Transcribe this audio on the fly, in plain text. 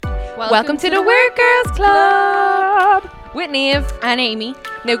Welcome to the Weird Girls Club with Neve and Amy.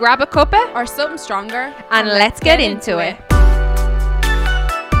 Now grab a cuppa Or something stronger. and let's get into it.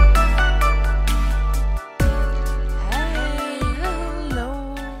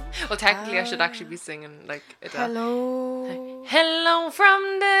 Hello. Well, technically, I should actually be singing like it. Hello. Hello from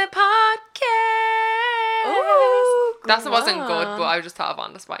the podcast. Oh, That wasn't good, but I just thought of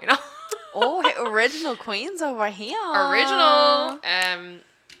on the spot, you know. Oh, original queens over here. Original.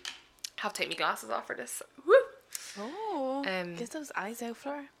 Have to take my glasses off for this. Woo. Oh. Um, Get those eyes out,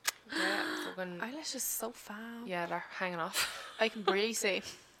 Flora. Yeah, fucking. Eyelashes so foul. Yeah, they're hanging off. I can barely see.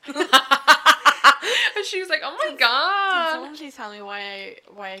 And she was like, "Oh my Can god!" someone please tell me why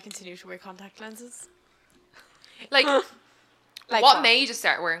I continue to wear contact lenses? Like what made you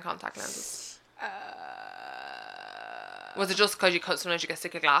start wearing contact lenses? Was it just because sometimes you get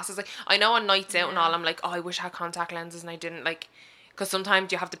sick of glasses? Like, I know on nights out and all, I'm like, oh, I wish I had contact lenses and I didn't, like, because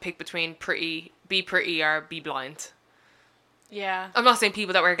sometimes you have to pick between be pretty or be blind. Yeah. I'm not saying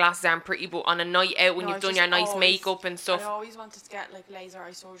people that wear glasses aren't pretty, but on a night out when you've done your nice makeup and stuff. I always wanted to get like laser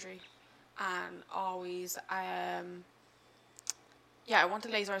eye surgery, and always I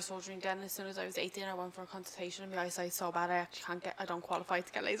wanted laser eye surgery, and then as soon as I was 18 I went for a consultation and my eyesight's so bad I don't qualify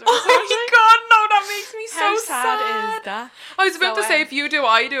to get laser eye surgery. Oh my god, no, that makes me How so sad is that? I was about So, to say if you do it,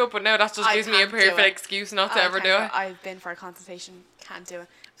 I do it, but no, that just I gives me a can't do perfect it. excuse not to ever do it. I've been for a consultation, can't do it.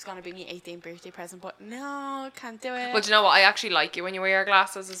 It's going to be my 18th birthday present, but no, can't do it. But you know what, I actually like it when you wear your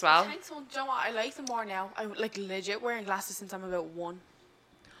glasses as well. Thanks, so. Do you know what? I like them more now. I like legit wearing glasses since I'm about 1.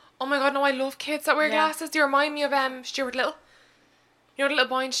 Oh my god, no, I love kids that wear Yeah. glasses. Do you remind me of Stuart Little? You know the little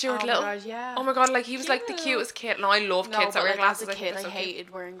boy in Stuart Little? My God, yeah. Oh my god, like he was like the Cute. cutest kid. No, I love kids that wear glasses. As a kid, think I they're so cute. hated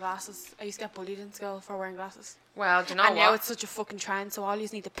wearing glasses. I used to get bullied in school for wearing glasses. Well, do you know And what? now it's such a fucking trend, so all you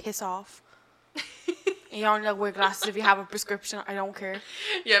need to piss off. You don't like wear glasses if you have a prescription. I don't care.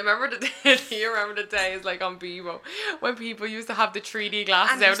 Yeah, remember the day? Do you remember the days like on Bebo when people used to have the 3D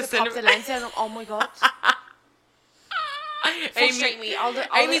glasses And out used of to pop cinema? the lens out. Oh my god. Frustrate me.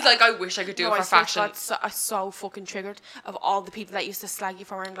 Amy's like, I wish I could do it for fashion. I'm so fucking triggered of all the people that used to slag you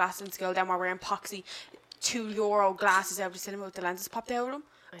for wearing glasses in school. Then were wearing epoxy €2 glasses out of the cinema with the lenses popped out of them.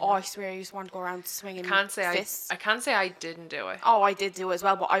 I swear I used to want to go around swinging fists. I can't say I didn't do it. Oh, I did do it as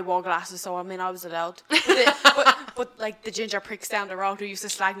well, but I wore glasses, so I mean I was allowed. But like the ginger pricks down the road who used to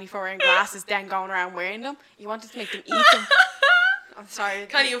slag me for wearing glasses, then going around wearing them, you wanted to make them eat them. I'm sorry.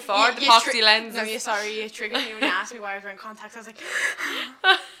 Can you afford the epoxy lenses? No, you triggered me when you asked me why I was wearing contacts. I was like,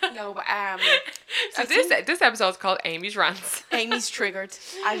 no, but So this episode's called Amy's Rants. Amy's triggered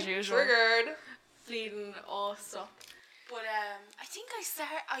as usual. Triggered. Bleeding all stuff. But I think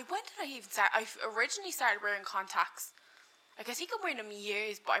when did I even start? I originally started wearing contacts. Like I think I'm wearing them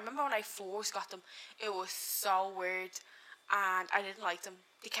years, but I remember when I first got them, it was so weird, and I didn't like them.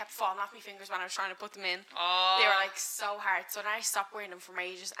 They kept falling off my fingers when I was trying to put them in. Oh. They were like so hard. So then I stopped wearing them for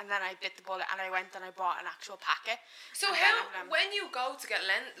ages, and then I bit the bullet and I went and I bought an actual packet. So when you go to get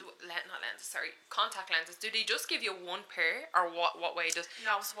contact lenses, do they just give you one pair, or what way does?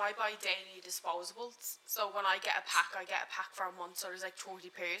 No, so I buy daily disposables. So when I get a pack for a month. So there's like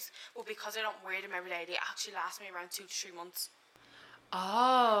 30 pairs. But because I don't wear them every day, they actually last me around 2 to 3 months.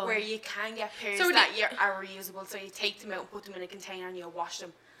 Oh. Where you can get pairs So that are reusable, so you take them out and put them in a container and you wash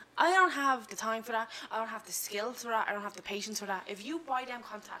them. I don't have the time for that. I don't have the skills for that. I don't have the patience for that. If you buy them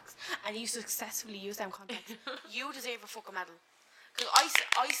contacts and you successfully use them contacts, you deserve a fucking medal. Because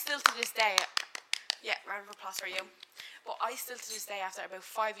I still to this day, round of applause for you. But I still to this day, after about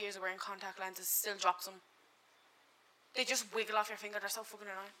 5 years of wearing contact lenses, still drops them. They just wiggle off your finger. They're so fucking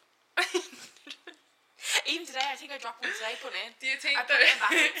annoying. Even today, I think I dropped one today, put it in. Do you think I put it in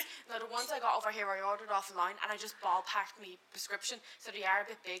backwards. No, the ones I got over here, I ordered offline, and I just ballparked me prescription, so they are a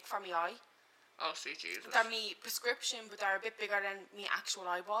bit big for me eye. Oh, sweet Jesus. They're me prescription, but they're a bit bigger than me actual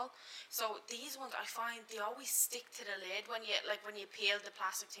eyeball. So these ones, I find they always stick to the lid when you peel the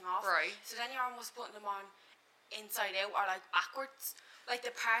plastic thing off. Right. So then you're almost putting them on inside out or like backwards. Like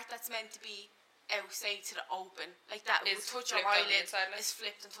the part that's meant to be outside to the open, like that would touch your eyelid, is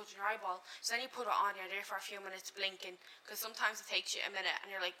flipped and touching your eyeball. So then you put it on, you're there for a few minutes blinking, because sometimes it takes you a minute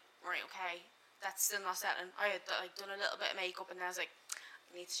and you're like, right, okay, that's still not settling. I had like done a little bit of makeup and then I was like,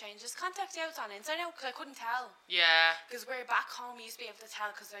 I need to change this contact out on inside out, because I couldn't tell. Yeah. Because where back home you used to be able to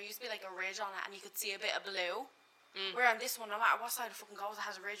tell, because there used to be like a ridge on it and you could see a bit of blue. Where on this one, no matter what side it fucking goes, it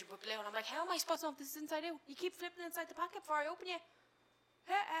has a ridge with blue, and I'm like, how am I supposed to know if this is inside out? You keep flipping inside the packet before I open you.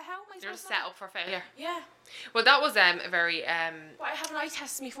 How am I You're supposed to set know? up for failure. Yeah. Well, that was a very But I have an eye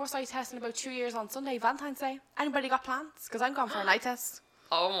test, my first eye test in about 2 years on Sunday, Valentine's Day. Anybody got plans? Because I'm going for an eye test.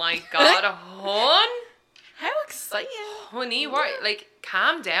 Oh my god, hon. How exciting. honey, what? Like,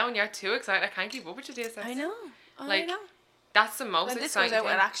 calm down. You're too excited. I can't keep up with you, dear. I know. Like, I know. that's the most When this exciting goes out,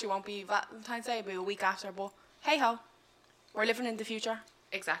 thing. it actually won't be Valentine's Day. It'll be a week after. But hey ho, we're living in the future.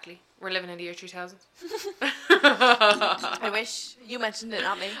 Exactly. We're living in the year 2000. I wish you mentioned it,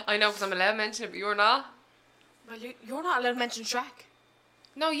 not me. I know, because I'm allowed to mention it, but you're not. Well, you're not allowed to mention Shrek.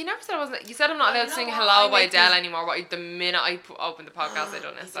 No, you never said I wasn't. You said I'm not allowed to you sing know what? Hello I by make Adele these- anymore. But the minute I opened the podcast, I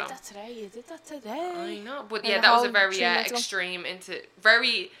done it. You So did that today. You did that today. I know, but And yeah, the that was a whole very 3 minutes ago. extreme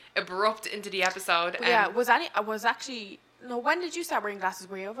very abrupt into the episode. But yeah, was actually no. When did you start wearing glasses?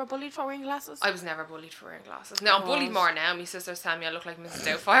 Were you ever bullied for wearing glasses? I was never bullied for wearing glasses. No, I'm bullied was. more now. My sisters tell me I look like Mrs.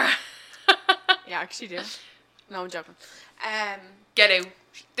 Doubtfire. Yeah, I actually do. No, I'm joking. Get out.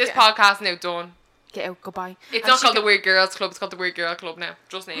 This Yeah. podcast now done. Get out. Goodbye. It's And not she called the go- Weird Girls Club. It's called the Weird Girl Club now.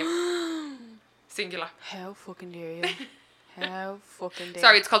 Just name. Singular. How fucking dare you? How fucking dare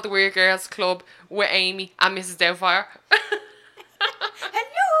Sorry, it's called the Weird Girls Club with Amy and Mrs. Doubtfire.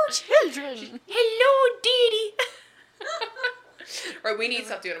 Hello, children. Hello, Dee Dee. Right, we need to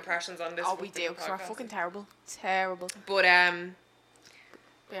stop doing impressions on this. Oh, we do, because we're podcast. fucking terrible. Terrible. But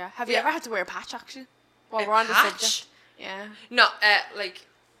Yeah. Have you Yeah. ever had to wear a patch, actually? Well, A we're on the patch? subject. Yeah. no, like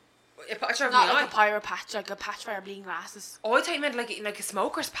a patch over Not my like eye. a pirate patch, like a patch for our bleeding glasses. Oh, I thought you meant like a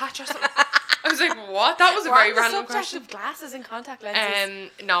smoker's patch or something. I was like, what? That was a We're very on the random subject question. of glasses and contact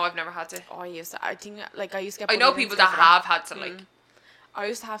lenses. No, I've never had to. Oh, I used to. I think, like, I used to get I know bullied in people school that for have had to like. I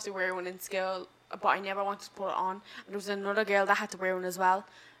used to have to wear one in school, but I never wanted to put it on. And there was another girl that had to wear one as well.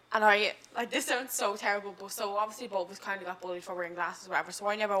 And this sounds so terrible, but so obviously both of us kind of got bullied for wearing glasses or whatever, so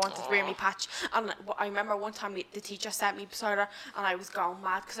I never wanted to wear my patch. And I remember one time the teacher sat me beside her, and I was going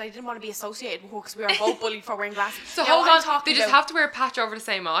mad because I didn't want to be associated with her because we were both bullied for wearing glasses. So Now, hold I'm on, talking they just about- have to wear a patch over the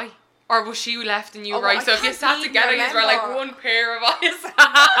same eye? Or was she left and you Oh, right? I So if you can't sat even together, you were like remember. one pair of eyes.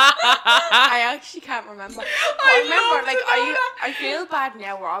 I actually can't remember. But I remember, love like, to know that. I feel bad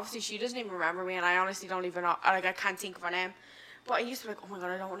now where obviously she doesn't even remember me, and I honestly don't even know, like, I can't think of her name. But I used to be like, oh my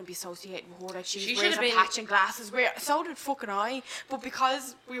god, I don't want to be associated with her. Like, she She was wearing should've a been- patch and glasses. So did fucking I. But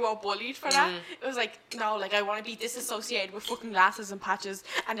because we were bullied for that, it was like, no, like, I want to be disassociated with fucking glasses and patches.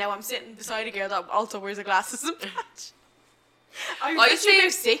 And now I'm sitting beside a girl that also wears a glasses and patch. I was see- literally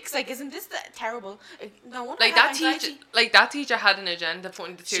 6. Like, isn't this terrible? No wonder Like I that have anxiety. teacher, like that teacher had an agenda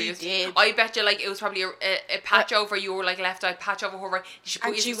putting the two. She of you- did. I bet you, like it was probably a patch over your like left eye, patch over her right. You should put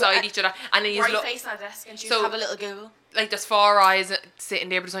And you she beside would- each other, and then you Right look face on the desk, and she So- would have a little Google. like there's 4 eyes sitting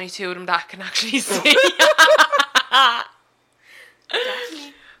there, but there's only 2 of them that can actually see.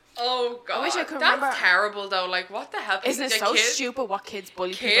 Definitely. Oh god, wish I could that's remember. terrible though. Like what the hell? Isn't it The so kids, stupid what kids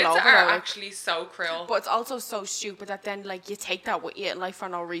bully Kids people over? are like, actually so cruel. but it's also so stupid that then like you take that with you in life for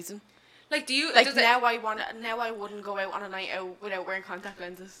no reason. Like, do you Like does now I wouldn't go out on a night out without wearing contact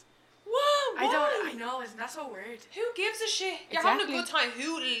lenses. Whoa, I know, isn't that so weird? Who gives a shit? You're having a Exactly. good time.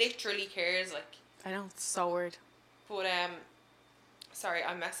 Who literally cares? Like, I know, it's so weird. but sorry,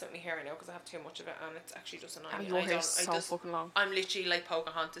 I'm messing with my hair right now because I have too much of it, and it's actually just annoying. And me. your I hair's don't- so I just, fucking long. I'm literally like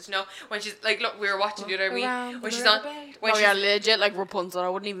Pocahontas. You know, when she's like, look, we were watching the other week Around when the she's on, riverbed. when Oh she's yeah, legit like Rapunzel. I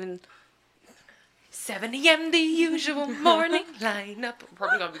wouldn't even. 7 a.m. the usual morning lineup.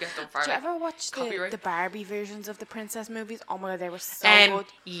 Probably gonna be getting done for Did you like, ever watch copyright. the Barbie versions of the princess movies? Oh my god, they were so good. Where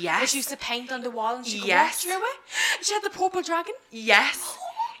yes, she used to paint on the wall and she could Yes. walk through it. She had the purple dragon. yes.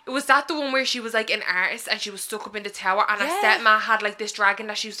 Was that the one where she was like an artist and she was stuck up in the tower and her Yeah. stepma had like this dragon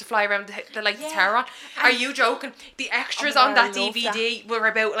that she used to fly around the Yeah. tower on? Are And- you joking? The extras Oh my on God, that I love DVD were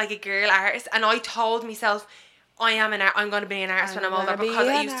about like a girl artist, and I told myself, I'm gonna be an artist when I'm older gonna be because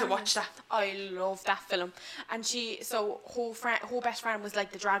I an used to watch that. I love that film. And her best friend was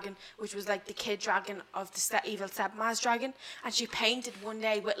like the dragon, which was like the kid dragon of the evil stepma's dragon. And she painted one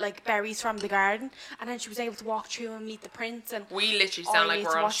day with like berries from the garden, and then she was able to walk through and meet the prince. And We literally Oh, sound I like need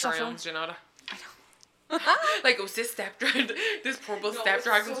we're to on watch that film. shrooms, you know that? I know. Like it was this stepdragon, this purple No,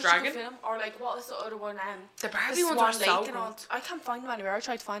 stepdragon's it's such a dragon. good film. Or like what was the other one? The The Barbie ones Swan are so Lake and all. good. I can't find them anywhere. I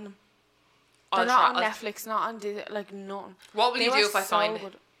tried to find them. I'll They're not try- on Netflix, not on like nothing. What will They you were do if I so find it?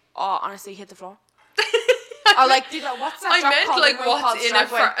 good. Oh, honestly, hit the floor. Oh, like what's that? I drag meant called like in what's RuPaul's in it Drag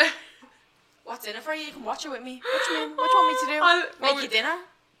for. Race? What's in it for you? You can watch it with me. What do you mean? What do you want me to do? What Make you dinner?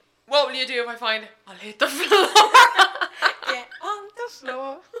 What will you do if I find it? I'll hit the floor. Get on the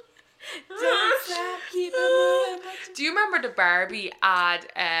floor. Don't stop, keep it moving. Do you remember the Barbie ad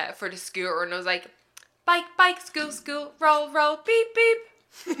for the scooter, and it was like, bike, bike, school, school, roll, roll, beep, beep.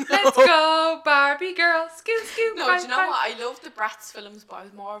 Let's go, Barbie girl. Scoot, scoot. No, bang, do you know bang. what? I love the Bratz films, but I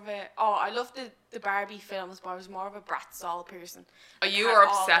was more of a... Oh, I love the Barbie films, but I was more of a Bratz doll person. Oh, Like, you I were had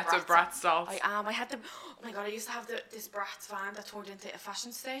all the obsessed with Bratz dolls. I am. I had them... Oh my god, I used to have this Bratz van that turned into a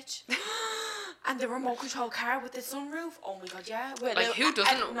fashion stage. And the remote control car with the sunroof. Oh my god, yeah. With Like, who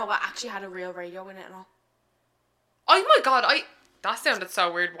doesn't? No, I actually had a real radio in it and all. Oh my god, that sounded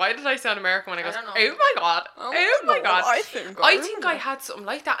so weird. Why did I sound American when I go, don't know. oh my god, oh my god. I think I had something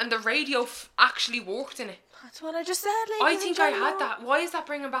like that, and the radio actually worked in it. That's what I just said, ladies I and think I had gentlemen. that. Why is that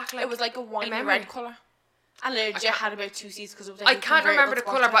bringing back like? It was like a winey memory. red colour. And it legit had about 2 seats because it was like I a can't remember the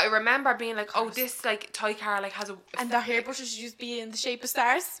convertible colour, sport but I remember being like, oh, this like toy car like has a. and their hairbrushes used to be in the shape of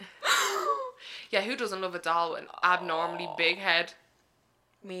stars. Yeah, who doesn't love a doll with an abnormally big head?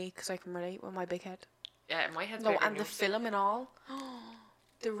 Me, because I can relate with my big head. Yeah, my head's No, bigger and than the yours. film and all.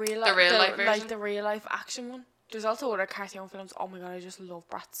 The real life version? like the real life action one. There's also other cartoon films. Oh my god, I just love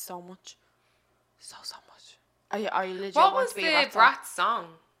Bratz so much, so much. I legit What want was to be the a Bratz. Bratz song?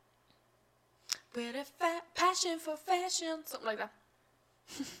 With a passion for fashion, something like that.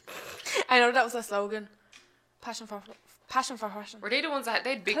 I know that was a slogan. Passion for fashion. Were they the ones that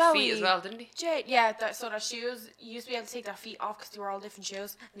they had big Chloe. feet as well, didn't they? Jade, yeah, so their shoes, you used to be able to take their feet off because they were all different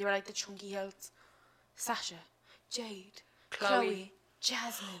shoes. And they were like the chunky heels. Sasha, Jade, Chloe,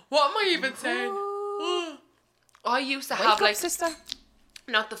 Jasmine. What am I even saying? I used to have like sister.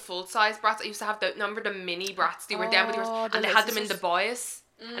 not the full size Bratz. I used to have remember the mini Bratz. They were down with yours, the and they had them in sisters. the bias.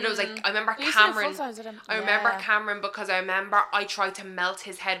 And it was like I remember You used to have Cameron. full size of them. I remember Yeah. Cameron because I remember I tried to melt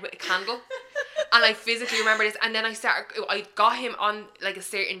his head with a candle. And I physically remember this, and then I got him on like a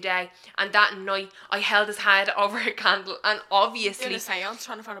certain day, and that night I held his head over a candle, and Doing obviously a seance,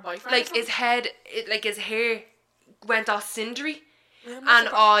 trying to find a boyfriend. like his head, his hair went all cindery, Yeah, I'm and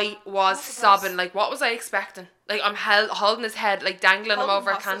not I was not surprised. sobbing. Like, what was I expecting? Like, I'm holding his head, like dangling him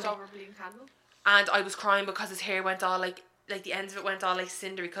over a candle, Over a bleeding candle. and I was crying because his hair went all like the ends of it went all like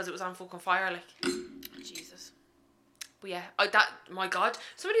cindery because it was on fucking fire. Like, Jesus. but yeah, my god,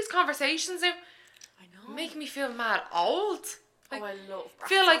 some of these conversations now I know. make me feel mad old. Like, Oh, I love Bratz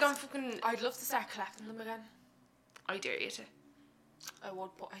feel like dolls. I'm fucking. I'd love to start collecting them again. I dare you to. I would,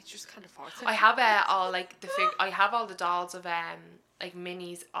 but I just can't afford to. I have all like I have all the dolls of like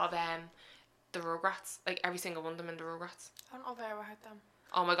minis of the Rugrats, like every single one of them in the Rugrats. I don't know if I ever had them.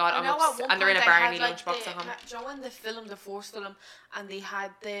 Oh my god, I I'm know at one and they're in a point they Barney had, like, lunchbox at home. Do you know in the film, the first film, and they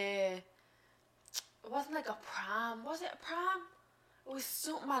had it wasn't like a pram. Was it a pram? It was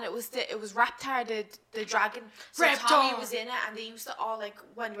something, man. It was Raptor, the dragon. So Raptor. Tommy was in it, and they used to all like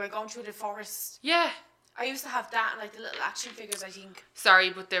when we were going through the forest. Yeah. I used to have that and like the little action figures. I think Sorry,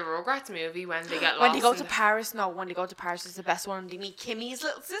 but the Rugrats movie when they get lost. when they go in to the- Paris, is the best one. They meet Kimmy's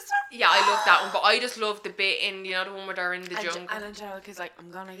little sister. Yeah, I love that one, but I just love the bit in the one where they're in the And, jungle. and Angelica's like,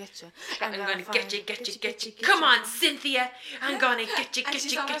 I'm gonna get you. I'm gonna find- get you. Come on, Cynthia. I'm gonna get you, And get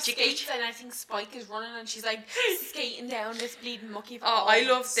she's you, on her get you, skates, get you. and I think Spike is running, and she's like skating down this bleeding mucky. Oh, I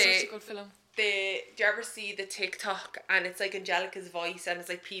love it's such the- a good film. Do you ever see the TikTok and it's like Angelica's voice and it's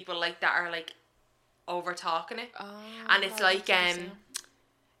like people like that are like over talking it, and it's like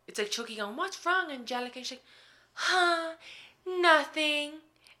it's like Chucky going, "What's wrong, Angelica?" And she's like, "Huh, nothing."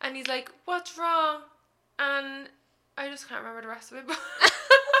 And he's like, "What's wrong?" And I just can't remember the rest of it. But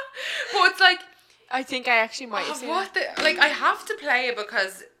it's like, I think I actually might have oh, seen what the like? I have to play it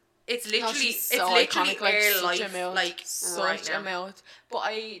because it's literally she's it's so literally iconic, like, air such life, a melt, like right such now. a melt. But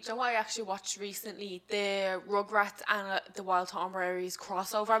I don't know what I actually watched recently, the Rugrats and the Wild Thornberries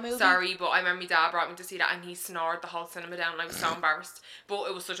crossover movie. Sorry, but I remember my dad brought me to see that and he snored the whole cinema down and I was so embarrassed. But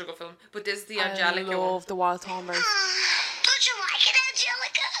it was such a good film. But this is the Angelica I one. love the Wild Thornberries. Don't you like it,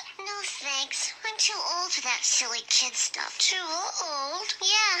 Angelica? No, thanks. I'm too old for that silly kid stuff. Too old?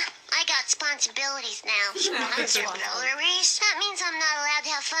 Yeah, I got responsibilities now. Responsibilities? That means I'm not allowed to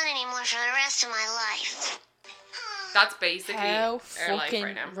have fun anymore for the rest of my life. That's basically How our life fucking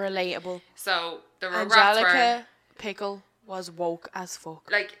right now. relatable. So the Rugrats were Angelica Pickle was woke as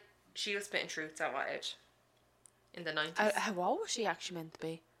fuck. like she was spitting truths at what age? In the 90s. How old was she actually meant to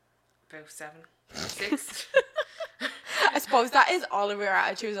be? About 7, 6. I suppose that is all of our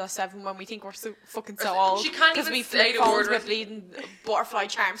attitudes are 7 when we think we're so fucking so old. She can't because even we say flip the phones word with bleeding butterfly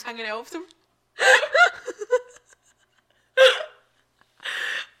charms hanging out of them.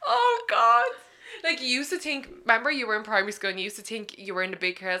 Oh god. Like you used to think, remember you were in primary school and you used to think you were in the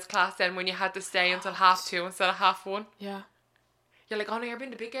big girls class then when you had to stay until 2:30 instead of 1:30. Yeah. You're like, oh no, you're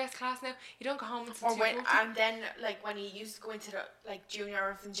in the big girls class now. You don't go home until Or when, 2:40. and then like when you used to go into the like junior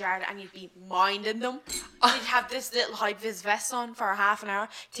orphan yard and you'd be minding them, you'd have this little high vis vest on for half an hour,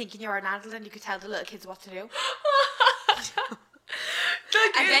 thinking you're an adult and you could tell the little kids what to do.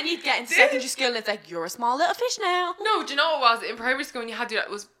 And then you'd get into secondary school and it's like, you're a small little fish now. No, do you know what it was? In primary school when you had to do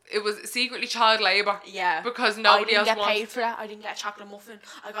that, it was secretly child labour. Yeah. Because nobody else I didn't get wanted. paid for that. I didn't get a chocolate muffin.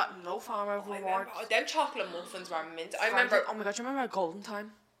 I got no farmer reward. Them chocolate muffins were mint. I remember. Oh my god, do you remember Golden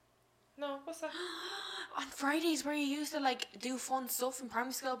Time? No, what's that? On Fridays where you used to like do fun stuff in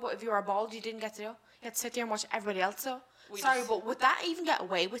primary school, but if you were bald, you didn't get to do. You had to sit there and watch everybody else do. Sorry, but would that even get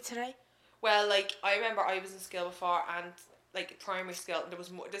away with today? Well, like, I remember I was in school before, and like primary school, there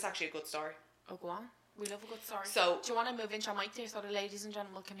was more. This is actually a good story. Oh, go on. We love a good story. So, do you want to move into your mic there so the ladies and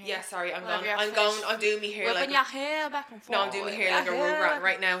gentlemen can hear? Yeah, sorry, I'm doing me hair whipping like. your hair back and forth. No, I'm doing my hair like a rugrat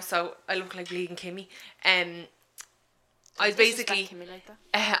right now, so I look like Bleeding Kimmy. I was basically. Kimmy like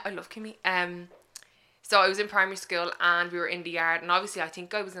that. I love Kimmy. So I was in primary school and we were in the yard, and obviously I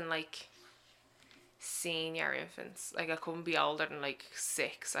think I was in like senior infants. Like I couldn't be older than like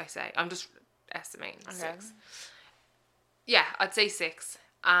 6. I say I'm just estimating 6. Yeah, I'd say 6,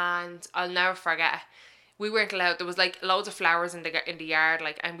 and I'll never forget. We weren't allowed. There was like loads of flowers in the yard,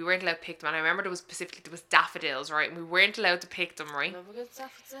 like, and we weren't allowed to pick them. And I remember there was daffodils, right? And we weren't allowed to pick them, right? Love a good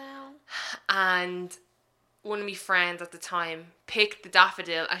daffodil. And one of my friends at the time picked the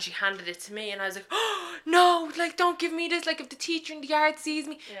daffodil and she handed it to me, and I was like, oh no, like don't give me this, like if the teacher in the yard sees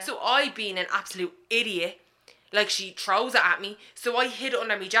me. Yeah. So I, being an absolute idiot, like she throws it at me, so I hid it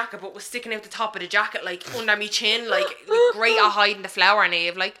under my jacket but was sticking out the top of the jacket like under my chin, like great at hiding the flower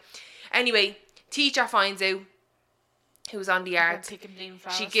nave, like. Anyway, teacher finds out who was on the yard.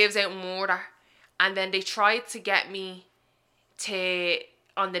 She gives out murder, and then they tried to get me to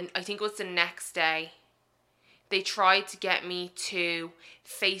I think it was the next day. They tried to get me to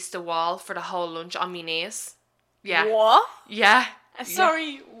face the wall for the whole lunch on my knees. Yeah. What? Yeah.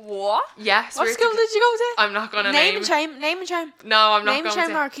 Sorry, what? Yeah. What school did you go to? I'm not gonna name and shame. Name and shame. No, I'm not name going to. Name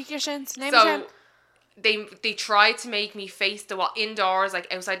and shame or kick your shins. Name and shame. They tried to make me face the wall indoors,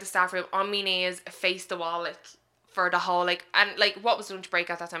 like outside the staff room, on my knees, face the wall, like for the whole, like, and like what was lunch break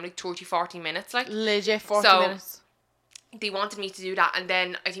at that time, like 30-40 minutes, like legit 40 minutes. They wanted me to do that, and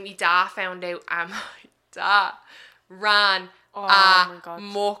then I think my dad found out, and my dad ran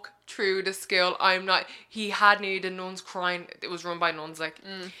muck through the school. He had nearly the nuns crying. It was run by nuns, like,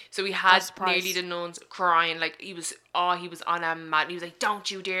 so he had nearly the nuns crying, like he was on a mad. He was like,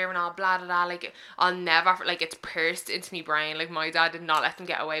 don't you dare, and all blah blah blah, like I'll never, like it's pierced into my brain, like my dad did not let them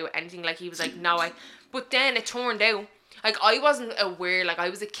get away with anything, like he was like, no, but then it turned out, like I wasn't aware, like I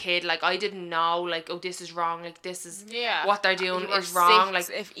was a kid, like I didn't know, like, oh, this is wrong, like this is what they're doing is wrong, like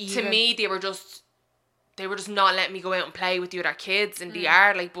to me they were just not letting me go out and play with the other kids in the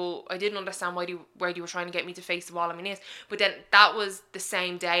yard, like, but I didn't understand why they were trying to get me to face the wall on my knees. But then that was the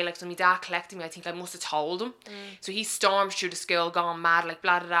same day, like, so my dad collected me, I think I must have told him. So he stormed through the school going mad, like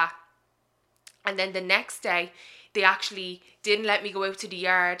blah blah blah. And then the next day they actually didn't let me go out to the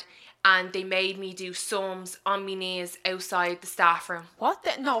yard, and they made me do sums on my knees outside the staff room. What?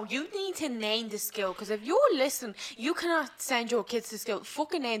 No, you need to name the skill, because if you listen, you cannot send your kids to school.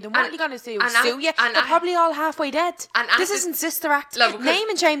 Fucking name them. What are you going to do? Sue you? They're probably all halfway dead. This isn't Sister Act. Name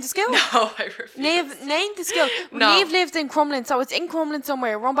and shame the skill. No, I refuse. Name the skill. No. We've lived in Crumlin, so it's in Crumlin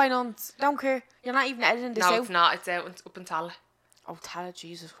somewhere, run by nuns. Don't care. You're not even editing this out. No, it's not. It's out up in Tala. Oh, Tala,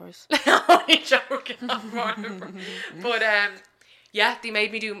 Jesus Christ. I'm only joking. But, yeah, they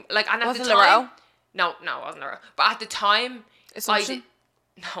made me do, like, and at the time... Loretto? No, it wasn't Loretto. But at the time... Assumption?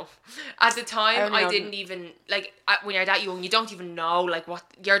 At the time, I didn't even, like, when you're that young, you don't even know, like, what...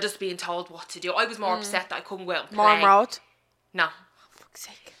 You're just being told what to do. I was more upset that I couldn't go out and play. Mom Road? No. Oh, fuck's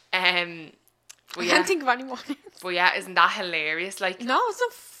sake. But I can't think of any more. But yeah, isn't that hilarious? Like... No, it's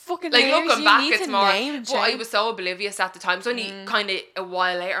not fucking like, hilarious. looking back, it's more... But I was so oblivious at the time. It's only kind of a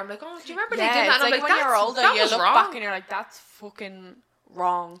while later, I'm like, oh, do you remember they did that? And I'm like when you're older, you look wrong. back and you're like, that's fucking...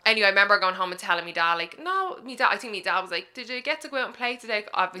 wrong. Anyway, I remember going home and telling me dad, like, no, I think me dad was like, did you get to go out and play today?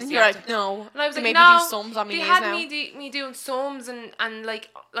 Obviously. And you're like, no. And I was like, maybe no. do sums on me they knees had now. me doing sums and like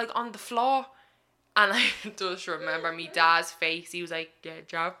on the floor. And I just remember me dad's face. He was like,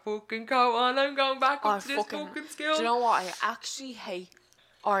 get your fucking coat on, I'm going back up to this fucking school. Do you know what? I actually hate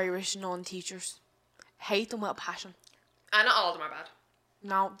Irish non-teachers. Hate them with a passion. And not all of them are bad.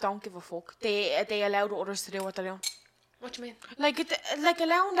 No, don't give a fuck. They allow the others to do what they're doing. What do you mean? Like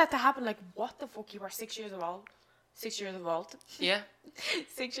allowing that to happen. Like, what the fuck? You were 6 years old. 6 years old. Yeah.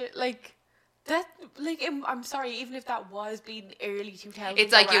 6 years. Like that. Like, I'm sorry. Even if that was being early 2000s,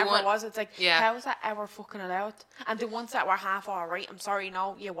 it's like you want. It was. It's like, yeah. How is that ever fucking allowed? And the ones that were half alright, I'm sorry.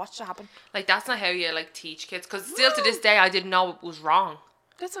 No, you watched it happen. Like, that's not how you like teach kids. Because still to this day, I didn't know it was wrong.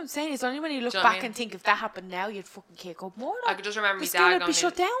 That's what I'm saying. It's only when you look Do back you know what I mean? and think if that happened now, you'd fucking kick up more. I could just remember the my school dad would going be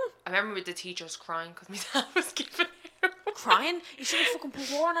shut down. I remember with the teachers crying because my dad was giving out. Crying. You should have fucking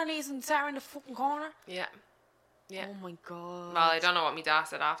put water on our knees and sat her in the fucking corner. Yeah. Yeah. Oh my god. Well, I don't know what my dad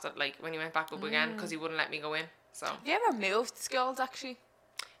said after, like, when he went back up again, because he wouldn't let me go in, so. Have you ever moved schools, actually?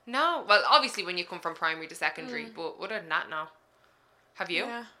 No. Well, obviously when you come from primary to secondary, but other than that, no. Have you?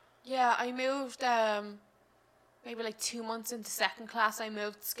 Yeah, I moved, maybe like 2 months into second class, I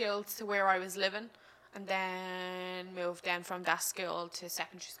moved schools to where I was living, and then moved then from that school to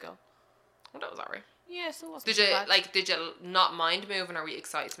secondary school. Well, that was alright. Yeah, so it wasn't Did too you, bad. like, did you not mind moving, or were you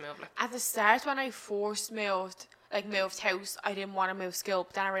excited to move, like? At the start, when I first moved house, I didn't want to move school,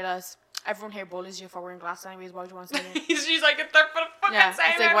 but then I realised everyone here bullies you for wearing glasses anyways, why do you want to stay in? She's like, they're fucking Yeah, same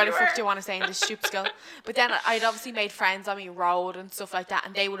it's like, why the everywhere. fuck do you want to stay in this stupid school? But then I'd obviously made friends on my road and stuff like that,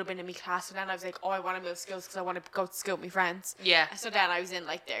 and they would have been in my class, so then I was like, oh, I want to move schools because I want to go to school with my friends. Yeah. So then I was in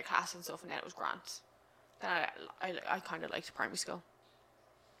like their class and stuff, and then it was grand. Then I kind of liked primary school.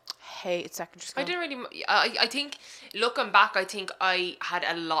 Hated secondary school. I didn't really. I think looking back, I think I had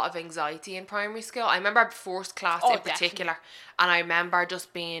a lot of anxiety in primary school. I remember first class in particular, and I remember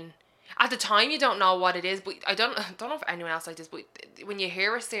just being. At the time, you don't know what it is, but I don't know if anyone else like this. But when you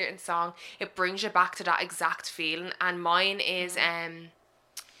hear a certain song, it brings you back to that exact feeling. And mine is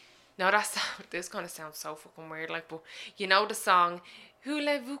no, this kind of sounds so fucking weird. Like, but you know the song.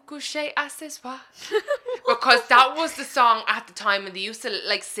 Voulez-vous coucher à ce soir? Because that was the song at the time, and they used to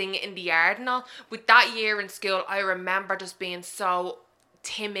like sing it in the yard and all. But that year in school, I remember just being so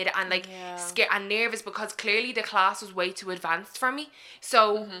timid and like scared and nervous, because clearly the class was way too advanced for me.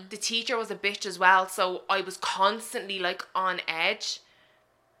 So the teacher was a bitch as well, so I was constantly like on edge.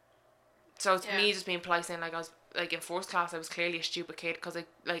 So it's me just being polite, saying like I was like in first class, I was clearly a stupid kid because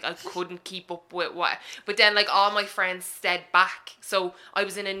I couldn't keep up with what. But then like all my friends stayed back, so I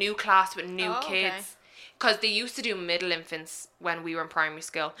was in a new class with new kids. Because they used to do middle infants when we were in primary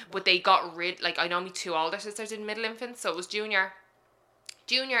school, but they got rid. Like I know me 2 older sisters in middle infants, so it was junior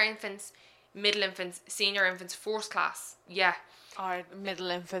infants, middle infants, senior infants, first class. Yeah. Or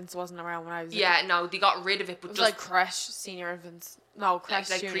middle infants wasn't around when I was. Yeah, no, they got rid of it, but it was just like creche, senior infants. No, creche,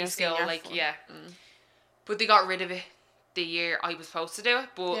 like junior, preschool, senior, like full. But they got rid of it the year I was supposed to do it.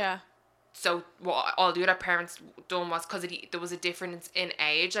 But so what all the other parents done was, because there was a difference in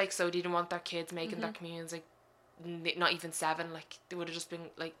age, like, so they didn't want their kids making their communions like not even 7, like they would have just been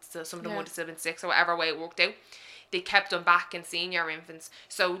like, so some of them would have still been 6 or whatever way it worked out. They kept them back in senior infants,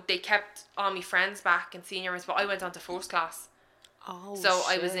 so they kept all my friends back in senior infants, but I went on to first class. Oh, so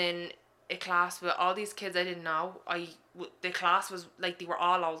I was in a class with all these kids I didn't know. The class was like, they were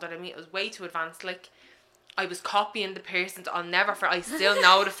all older than me. It was way too advanced. Like, I was copying the person. I still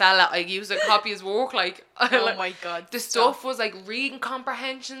know the fella. I used to copy his work. Like, oh my god, the stuff was like reading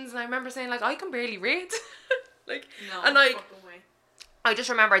comprehensions, and I remember saying like, I can barely read. Like, no, and like, I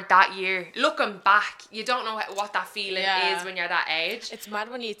just remember that year, looking back, you don't know what that feeling is when you're that age. It's mad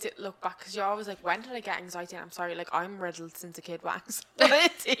when you look back, because you're always like, when did I get anxiety? And I'm sorry, like, I'm riddled since a kid was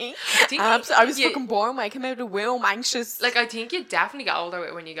anxiety. I was fucking born when I came out of the womb anxious. Like, I think you definitely get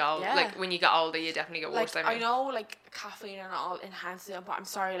older when you get older. Like, when you get older, you definitely get worse. Like, I know, like, caffeine and all enhances it, but I'm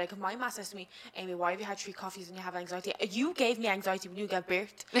sorry, like, if my ma says to me, Amy, why have you had 3 coffees and you have anxiety? You gave me anxiety when you got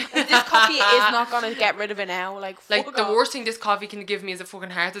birthed. Like, this coffee is not going to get rid of it now. Like the worst thing this coffee can give me is a fucking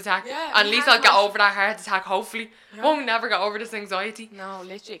heart attack. Yeah, and at least I'll get over that heart attack, hopefully. Won't never get over this anxiety. No,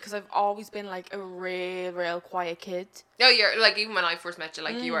 literally, because I've always been like a real quiet kid. No, you're like, even when I first met you,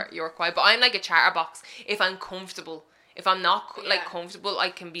 like you were quiet, but I'm like a chatterbox. If I'm comfortable, if I'm not like comfortable, I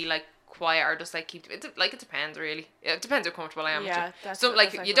can be like quiet or just like keep it. Like, it depends really. It depends how comfortable I am. Yeah, with you. So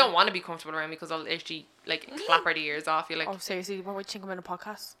like, you don't want to be comfortable around me, because I'll actually like clap her the ears off you. Like, oh seriously, what would you think I'm in a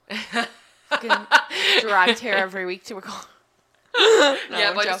podcast? Fucking dragged here every week to record.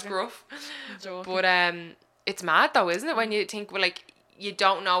 Yeah, by the scruff. But it's mad though, isn't it, when you think, well, like, you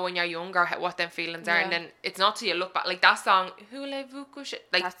don't know when you're younger what them feelings are, and then it's not till you look back. Like that song, Voulez-vous coucher,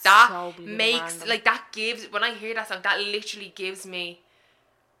 like that's that so makes random. Like that gives, when I hear that song, that literally gives me.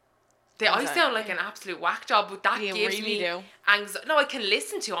 I sound like an absolute whack job, but that gives really me anxiety. No, I can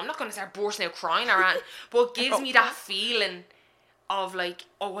listen to. I'm not gonna start bursting out crying or anything, but it gives me that feeling of like,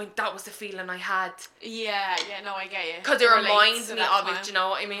 oh, that was the feeling I had. Yeah, no, I get you. Because it reminds me of it, you know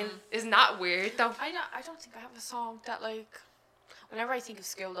what I mean? Isn't that weird though? I don't think I have a song that, like, whenever I think of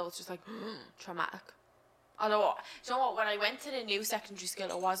school though, it's just like traumatic. Although, you know what, when I went to the new secondary school,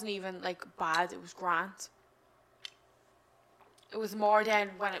 it wasn't even like bad, it was grand. It was more then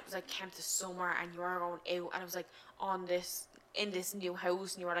when it was like came to summer and you were going out and it was like in this new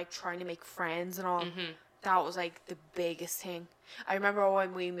house and you were like trying to make friends and all. That was like the biggest thing. I remember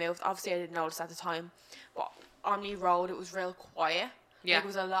when we moved, obviously I didn't notice at the time, but on the road it was real quiet. Yeah. There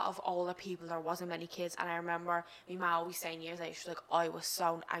was a lot of older people. There wasn't many kids. And I remember my ma always saying years later, she's like, I was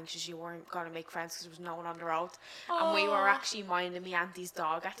so anxious you weren't going to make friends because there was no one on the road. And we were actually minding my auntie's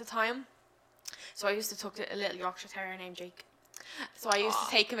dog at the time. So I used to talk to a little Yorkshire Terrier named Jake. So I used to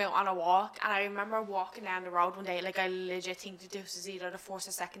take him out on a walk, and I remember walking down the road one day, like I legit think that this was either the first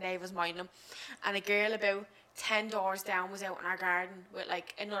or second day I was minding him, and a girl about 10 doors down was out in our garden with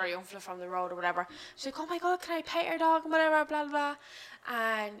like another young fella from the road or whatever. She's like, oh my god, can I pet your dog and whatever, blah blah,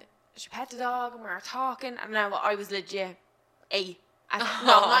 and she pet the dog and we were talking, and now I was legit 8. No,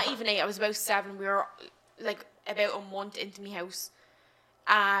 not even 8, I was about 7. We were like about a month into my house,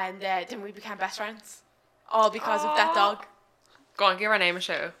 and then we became best friends, all because of that dog. Go on, give her name a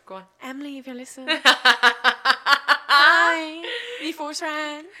shout. Go on. Emily, if you're listening. Hi. Me first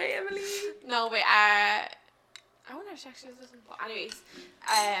friend. Hey, Emily. No, but I wonder if she actually listening. But anyways,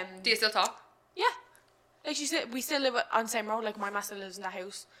 Do you still talk? yeah. Like she said, we still live on the same road. Like my ma still lives in that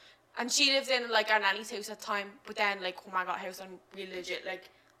house, and she lived in like our nanny's house at the time. But then like when I got a house, and we legit like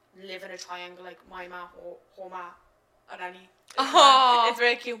live in a triangle. Like my ma, her ma, and nanny. It's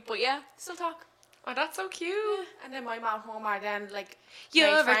very cute. But yeah, still talk. Oh, that's so cute. Yeah. And then my ma and home are then like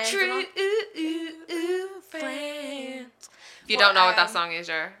You're a friends true friend. If you don't know what that song is,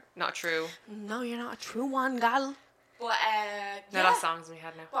 you're not true. No, you're not a true one, gal. But No, yeah. that song's in my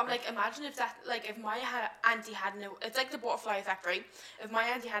head now. But I'm like, imagine if that, like, if my auntie hadn't, it's like the butterfly effect, right? If my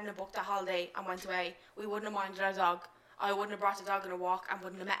auntie hadn't booked that holiday and went away, we wouldn't have minded our dog. I wouldn't have brought the dog on a walk and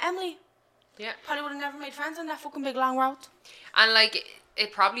wouldn't have met Emily. Yeah. Probably would have never made friends on that fucking big long road. And like,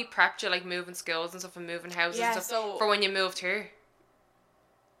 it probably prepped you like moving skills and stuff and moving houses and stuff so for when you moved here.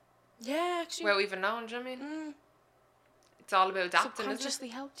 Yeah, actually. Well, even known, do you know what I mean? It's all about adapting, isn't it? Subconsciously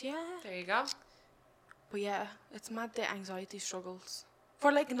helped, yeah. There you go. But yeah, it's mad the anxiety struggles.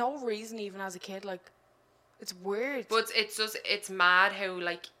 For like no reason even as a kid, like, it's weird. But it's just, it's mad how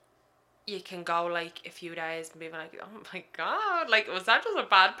like, you can go like a few days and be like, oh my god, like was that just a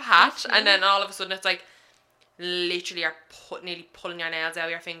bad patch? And then all of a sudden it's like, literally you're nearly pulling your nails out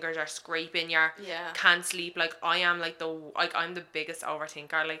of your fingers, or scraping your can't sleep. Like I am like I'm the biggest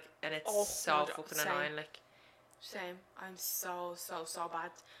overthinker, like, and it's so fucking annoying. Like same. I'm so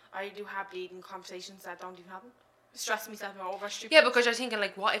bad. I do have bleeding conversations that don't even happen. Stress myself over stupid. yeah, because you're thinking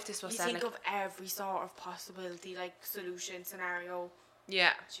like, what if this was you said? think Like, of every sort of possibility, like solution scenario.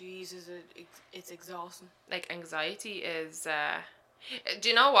 yeah, Jesus, it's exhausting. like anxiety is. Do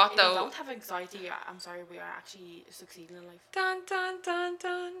you know what If though? you don't have anxiety, I'm sorry, we are actually succeeding in life. Dun dun dun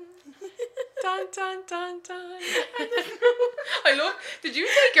dun. Dun dun dun dun. I love. Did you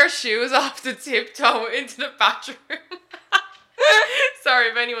take your shoes off to tiptoe into the bathroom? Sorry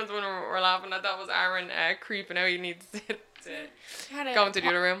if anyone's wondering what we're laughing at. That was Aaron creeping out. You need to go into the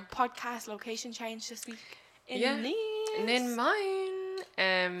other room. Podcast location change this week. And in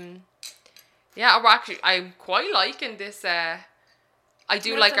mine. Yeah, I'm quite liking this. I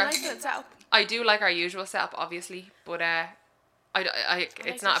do like our. I do like our usual setup, obviously, but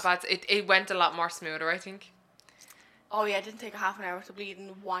it's not a bad. It went a lot more smoother, I think. Oh yeah, it didn't take a half an hour to bleed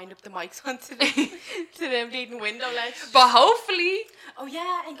and wind up the mics onto the to the bleeding window ledge. But hopefully. Oh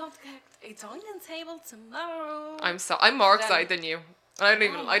yeah, I'm going to get a dining table tomorrow. I'm more excited than you. I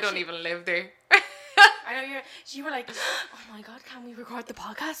don't even live there. I know you were like, oh my god, can we record the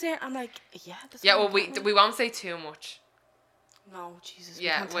podcast here? I'm like, yeah. That's Yeah, well we won't say too much. No, Jesus.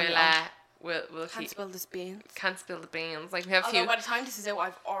 Yeah, we'll can't keep. spill this beans. Can't spill the beans. Like we have Although few. by the time this is out,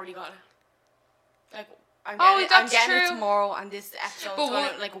 I've already got it. Like I'm that's getting true. it tomorrow, and this episode's But going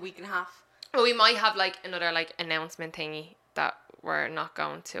out in like a week and a half. Well, we might have like another like announcement thingy that we're not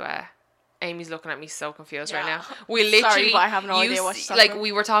going to. Amy's looking at me so confused right now. We literally. Sorry, but I have no idea what she's talking like about.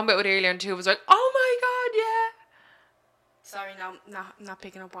 we were talking about it earlier, and two was like, "Oh my god, yeah." Sorry, no, not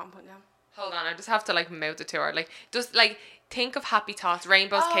picking up what I'm putting down. Hold on, I just have to like mouth it to her. Like, just like think of happy thoughts,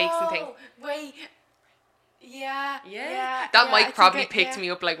 rainbows, cakes, and things. Wait. Yeah. That might probably picked me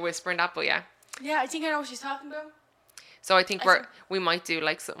up like whispering that, but yeah. Yeah, I think I know what she's talking about. So I think we might do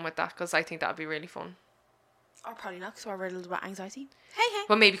like something with that, because I think that would be really fun. Or probably not, because we're riddled about anxiety. Hey.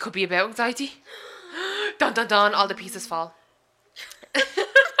 But maybe it could be about anxiety. Dun dun dun! All the pieces fall.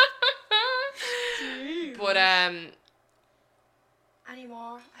 But Any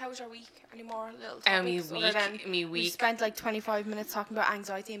more? How was your week? Any more little topics? Me week. We spent like 25 minutes talking about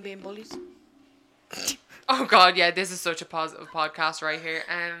anxiety and being bullied. Oh god, yeah, this is such a positive podcast right here.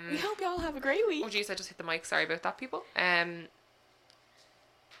 We hope you all have a great week. Oh jeez, I just hit the mic. Sorry about that, people. I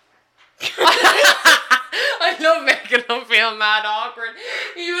love making them feel mad awkward.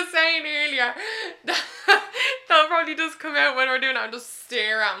 He was saying earlier that they'll probably just come out when we're doing it and just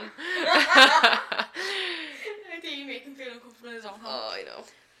stare at him. I think you make him feel uncomfortable in his own home. Oh, I know.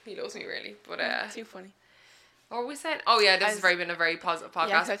 He loves me really, but Too funny. what were we saying? Oh yeah, this has been a very positive podcast.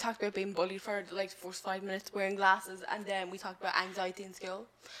 Yeah, because I talked about being bullied for like the first 5 minutes wearing glasses, and then we talked about anxiety in school.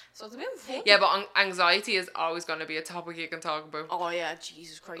 So it's a bit fun. Yeah, but anxiety is always going to be a topic you can talk about. Oh yeah,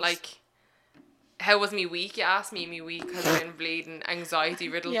 Jesus Christ. Like, how was me week? You asked me week has been bleeding anxiety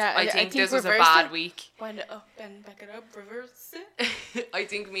riddled. Yeah, I think this was a reverse bad it. week. Wind it up and back it up, reverse it. I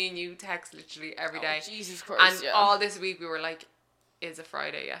think me and you text literally every day. Jesus Christ, And all this week we were like, is it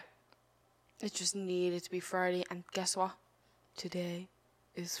Friday yet? It just needed to be Friday, and guess what? Today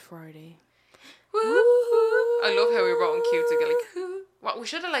is Friday. Woo! I love how we wrote in cute to get like, who? What we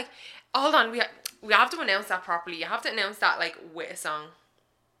should have like. Hold on, we have to announce that properly. You have to announce that like with a song.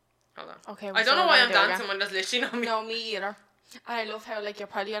 Hold on. Okay. I don't know why I'm dancing when there's literally not me. No, me either. And I love how like you're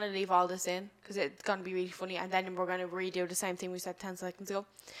probably gonna leave all this in because it's gonna be really funny, and then we're gonna redo the same thing we said 10 seconds ago.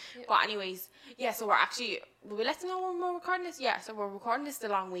 Yeah. But anyways, yeah. So we're actually will we let them know when we're recording this? Yeah. So we're recording this the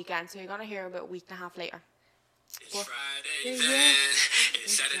long weekend, so you're gonna hear about a week and a half later. It's Friday then,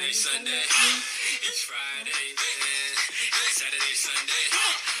 it's Saturday, Sunday. It's Friday then, it's Saturday, Sunday.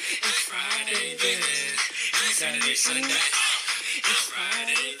 It's Friday then, it's Saturday, Sunday. It's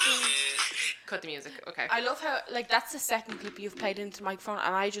Friday then. Cut the music. Okay. I love how like that's the second clip you've played into the microphone,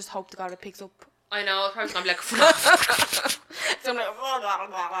 and I just hope to God it picks up. I know. It's probably gonna be like. So I'm like.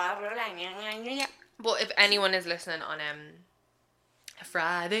 But if anyone is listening on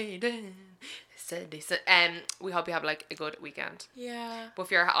Friday then, Saturday, we hope you have like a good weekend. Yeah. But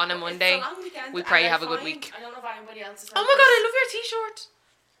if you're on a Monday, It's a long weekend, we pray and you I have a good find- week. I don't know if anybody else is. Oh like my god, this. I love your t-shirt.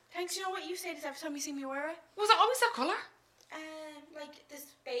 Thanks. You know what you say this every time you see me wear it? Was it always that colour? Like this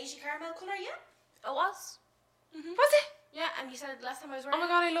beige caramel colour, yeah. It was. Was it? Yeah, and you said it last time I was Oh wearing my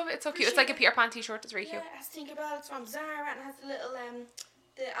god, I love it. It's so cute. It's like a Peter Pan t-shirt. It's really Yeah, cute. it has Tinkerbell. It's from Zara and it has the little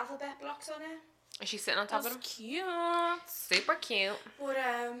the alphabet blocks on it. Is she sitting on top of That's them? cute. Super cute. But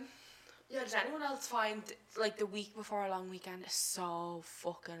yeah, does anyone else find like the week before a long weekend is so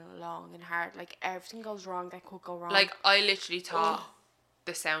fucking long and hard? Like everything goes wrong that could go wrong. Like, I literally thought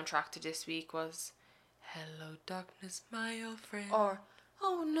the soundtrack to this week was Hello Darkness, my old friend. or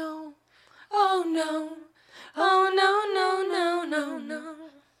oh no, oh no, oh no, no, no, no, no.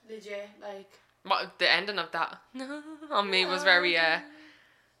 Did you like? What, the ending of that on me was very You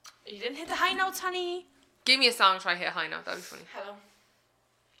didn't hit the high notes, honey. give me a song try hit a high note, that'd be funny. Hello.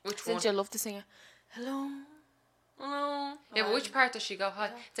 Which Since one? you love to sing it. Hello. Hello. Yeah, but which part does she go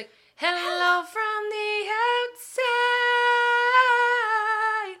high? It's like hello from the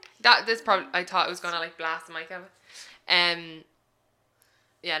outside. This probably I thought it was gonna like blast the mic out.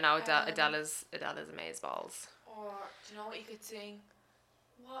 Yeah, no, Adele is amazeballs. Or do you know what you could sing?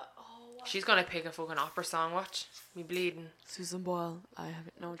 What? Oh, what? She's gonna pick a fucking opera song. Watch me bleeding. Susan Boyle. I have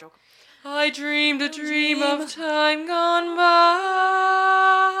it. No joke. I dreamed a dream of time gone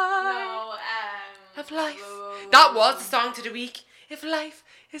by. No. Of life. That was the song to the week. If life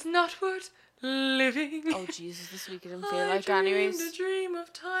is not worth living. Oh Jesus! This week I didn't feel like it anyways. I dreamed a dream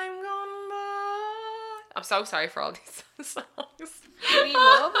of time gone by. I'm so sorry for all these songs. We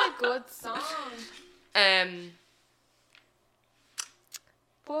love a good song.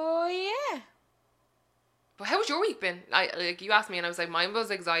 But yeah. But how was your week been? Like you asked me and I was like, mine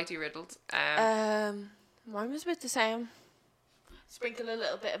was anxiety riddled. Mine was a bit the same. Sprinkle a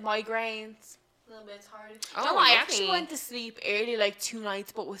little bit of migraines. A little bit tired. Oh, You know what? I lovely. actually went to sleep early like 2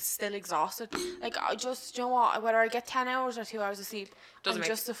 nights, but was still exhausted. Like I just, you know what? Whether I get 10 hours or 2 hours of sleep, Doesn't I'm make-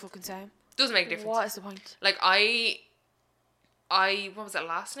 just the fucking same. Doesn't make a difference. What is the point? Like I what was it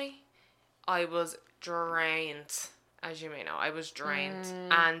last night? I was drained, as you may know. I was drained,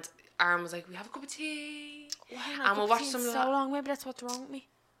 and Aaron was like, "We have a cup of tea, and we'll watch some." So long, maybe that's what's wrong with me.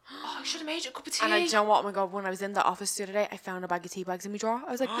 Oh, I should have made you a cup of tea. And I, do you know what? Oh my god! When I was in the office the other day, I found a bag of tea bags in my drawer.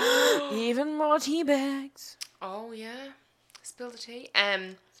 I was like, even more tea bags. Oh yeah, spill the tea.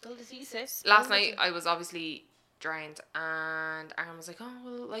 Still the tea, sis. Last night I was obviously drained, and Aaron was like, "Oh,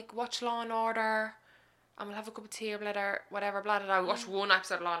 we'll like watch Law and Order, and we'll have a cup of tea or whatever, blah blah blah." We watched one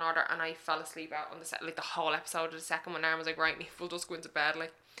episode of Law and Order, and I fell asleep out on the whole episode of the second one. Aaron was like, "Right, we'll just go into bed,"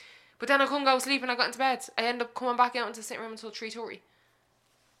 like. But then I couldn't go to sleep, and I got into bed. I ended up coming back out into the sitting room until 3:30.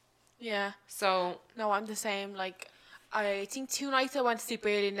 Yeah. So No, I'm the same. Like, I think 2 nights I went to sleep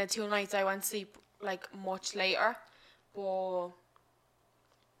early, and then 2 nights I went to sleep like much later. But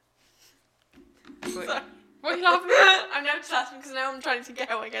what are you laughing at? I'm now just laughing because now I'm trying to think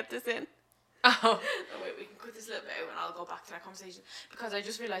how I get this in. Oh. Oh wait, we can cut this a little bit out and I'll go back to that conversation because I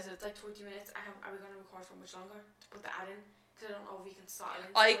just realised that it's like 20 minutes. Are we going to record for much longer to put the ad in? Because I don't know if we can slot it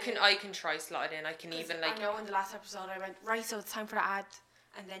in. I can try slot it in. I can even like. I know in the last episode I went right, so it's time for the ad.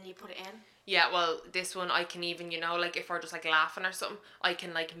 and then you put it in. Yeah, well, this one I can even, like if we're just like laughing or something, I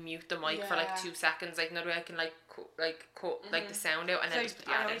can like mute the mic for like 2 seconds. Like another way I can cut like the sound out and then just put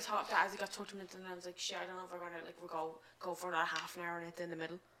the I ad only in. thought that as it got 30 minutes, and I was like, shit, I don't know if we're gonna like go for another half an hour and it's in the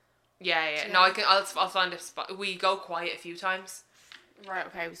middle. Yeah. No, I'll find a spot. We go quiet a few times. Right.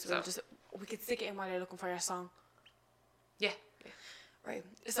 Okay. So we could stick it in while you're looking for your song. Yeah. Right.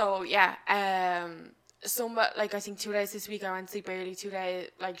 So yeah. I think 2 days this week I went to sleep early. 3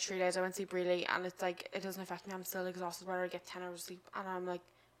 days I went to sleep early, and it's like it doesn't affect me. I'm still exhausted whether I get 10 hours sleep, and I'm like,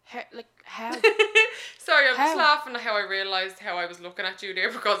 how? Sorry, I'm just laughing at how I realised how I was looking at you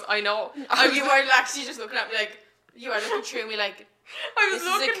there because I know You were actually just looking at me like you were looking through me like. This is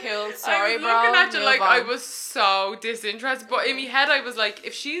a cool story, bro. I was looking at you like I was so disinterested, but in my head I was like,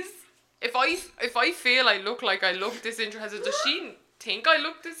 if I feel I look like I look disinterested, does she think I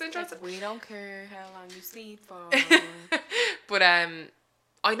look disinterested? We don't care how long you sleep for. But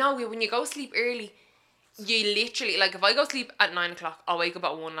I know when you go sleep early, you literally like if I go sleep at 9 o'clock, I'll wake up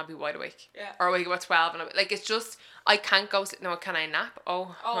at 1 and I'll be wide awake. Yeah. Or I'll wake up at 12 and it's just I can't go sleep. No, can I nap?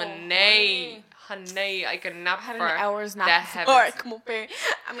 Oh honey, I can nap I had for an hour's nap before I come up here,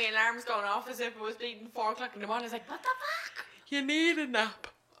 and my alarm's going off as if it was bleeding 4 o'clock in the morning. I was like, what the fuck? You need a nap.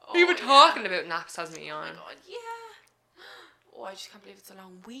 Even talking about naps has me on. Oh my god, yeah. Oh, I just can't believe it's a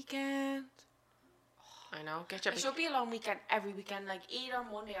long weekend. I know. Get your. It should be a long weekend every weekend. Like either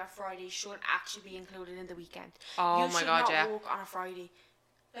Monday or Friday should actually be included in the weekend. Oh you my god, yeah. You should not work on a Friday.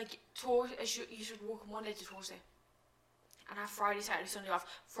 Like you should work Monday to Thursday. And have Friday, Saturday, Sunday off.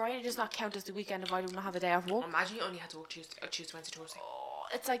 Friday does not count as the weekend if I do not have a day off work. Imagine you only had to work Tuesday, Wednesday, Thursday. Oh,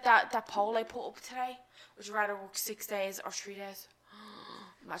 it's like that poll I put up today. Would you rather work 6 days or 3 days?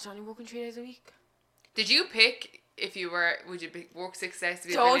 Imagine only working 3 days a week. Did you pick would you work 6 days to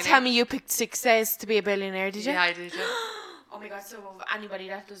be a Don't billionaire? tell me you picked 6 days to be a billionaire, did you? Yeah, I did, yeah. Oh my god, so if anybody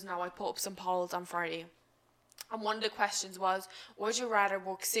that doesn't know, I put up some polls on Friday. And one of the questions was, would you rather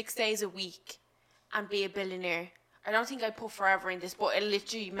work 6 days a week and be a billionaire? I don't think I put forever in this, but it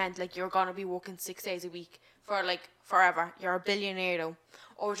literally meant like you're going to be working 6 days a week for like forever. You're a billionaire though.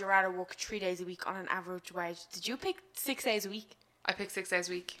 Or would you rather work 3 days a week on an average wage? Did you pick 6 days a week? I picked 6 days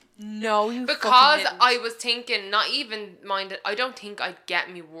a week. No, you because didn't. I was thinking, not even mind it, I don't think I'd get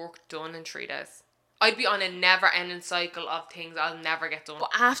me work done in 3 days. I'd be on a never-ending cycle of things I'll never get done.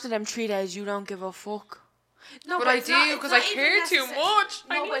 But after them 3 days, you don't give a fuck. No, but I do because I care too much.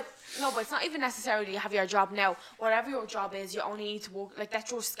 But it's not even necessarily you have your job now. Whatever your job is, you only need to work. Like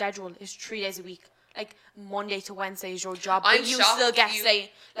that's your schedule is 3 days a week. Like Monday to Wednesday is your job. But you still get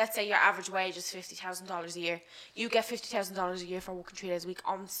let's say your average wage is $50,000 a year. You get $50,000 a year for working 3 days a week.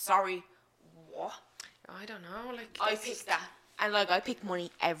 I'm sorry. What? I don't know. Like I pick that, and like I pick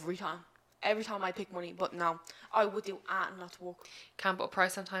money every time. Every time I pick money, but no, I would do not to work. Can't put a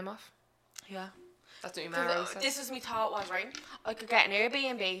price on time off. Yeah. That's what you meant. This was my thought was, right? I could get an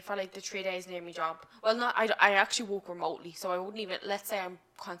Airbnb for like the 3 days near my job. Well, not I actually work remotely, so I wouldn't even. Let's say I'm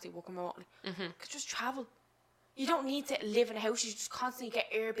constantly working remotely. I could just travel. You don't need to live in a house. You just constantly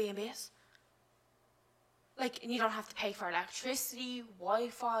get Airbnbs. Like, and you don't have to pay for electricity,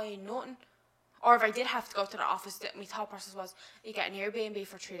 Wi-Fi, nothing. Or if I did have to go to the office, my thought process was you get an Airbnb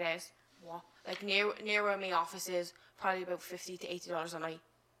for 3 days. What? Like near where my office is, probably about $50 to $80 a night.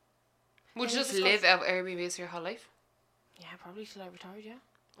 Would you just live out Airbnbs your whole life? Yeah, probably till I retired, yeah.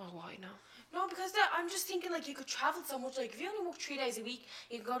 Oh, why no? No, because I'm just thinking, like, you could travel so much. Like, if you only work 3 days a week,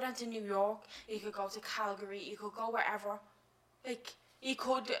 you could go down to New York, you could go to Calgary, you could go wherever. Like, you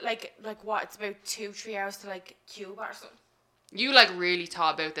could, like what, it's about 2-3 hours to, like, Cuba or something. You, like, really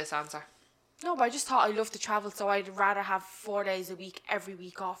thought about this answer. No, but I just thought I love to travel, so I'd rather have 4 days a week, every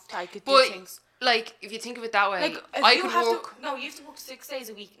week off, that I could do things. Like, if you think of it that way, like, I could work... you have to work 6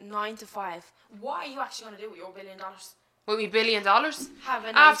 days a week, 9 to 5. What are you actually going to do with your $1 billion? With me $1 billion? Have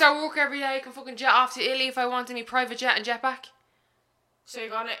a After I work every day, I can fucking jet off to Italy if I want in me private jet and jet back. So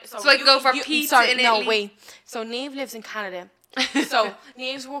you're going to... So I can go for pizza in Italy. No, wait. So Niamh lives in Canada. So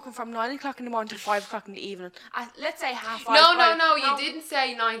Niamh's working from 9 o'clock in the morning to 5 o'clock in the evening. Let's say 5:30. No, you didn't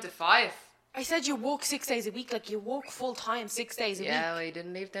say 9 to 5. I said you work 6 days a week, like you work full time 6 days a week. Yeah, well, you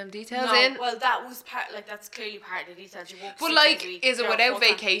didn't leave them details no, in. Well, that was that's clearly part of the details. You work but 6 like, days a week. is it without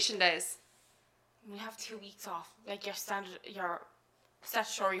vacation days? We have 2 weeks off, like your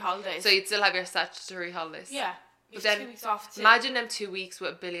statutory holidays. So you'd still have your statutory holidays. Yeah, you but have then 2 weeks off. Imagine them 2 weeks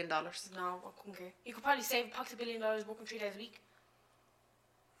with $1 billion. No, I couldn't care. You could probably save $1 billion working 3 days a week.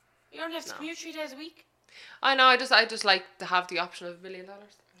 You don't have to commute 3 days a week. I know. I just like to have the option of $1 billion. No.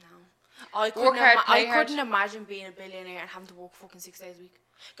 I Work hard, play hard. couldn't imagine being a billionaire and having to work fucking 6 days a week.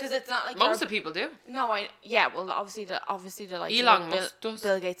 Because it's not like Most of the people do. No, well, obviously the like Elon Bill, Musk does.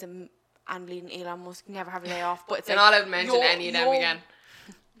 Bill Gates and bleeding Elon Musk never have a day off. But it's You're like, not allowed to mention any of them again.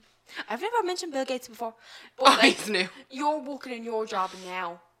 I've never mentioned Bill Gates before. But Oh, like, he's new. you're working in your job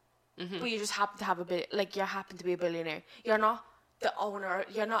now, Mm-hmm. but you just happen to have you happen to be a billionaire. You're not the owner.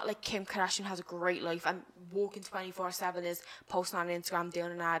 You're not like Kim Kardashian has a great life and working 24/7 is posting on Instagram,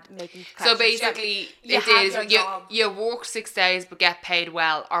 doing an ad, making. So collections. basically, You it have is your job. you work 6 days but get paid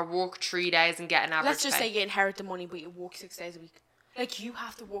well, or work 3 days and get an average Let's just pay. say you inherit the money, but you work 6 days a week. Like you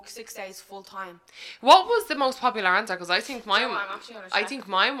have to work 6 days full time. What was the most popular answer? Because I think mine. I'm actually gonna I check. think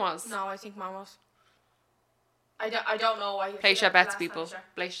mine was. No, I think mine was. I don't know. I Place your forgot bets, last people. time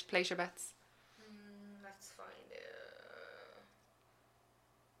I checked. Place your bets. Let's find it.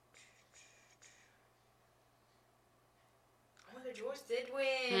 Oh my god, yours did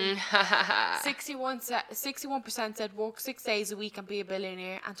win. 61% said work 6 days a week and be a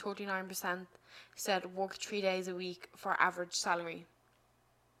billionaire, and 39% said work 3 days a week for average salary.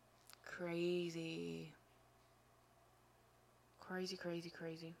 Crazy.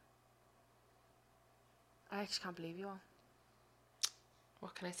 Crazy. I actually can't believe you all.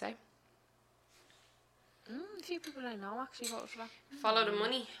 What can I say? A few people I know actually voted for that. Follow the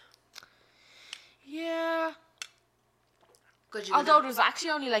money. Yeah. Good. Although there's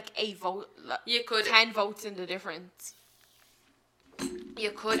actually only like You could 10 votes in the difference.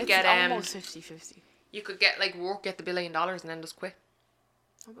 you could It's get almost 50-50. you could get like work, get the $1 billion and then just quit.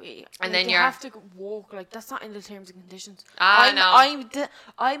 And then you you're- have to walk, like that's not in the terms and conditions. No.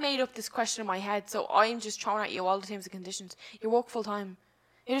 I made up this question in my head, so I'm just throwing at you all the terms and conditions. You work full time.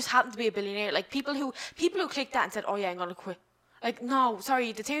 You just happen to be a billionaire. Like people who clicked that and said, "Oh yeah, I'm gonna quit." Like no,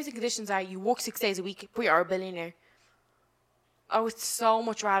 sorry. The terms and conditions are you work 6 days a week, but you're a billionaire. I would so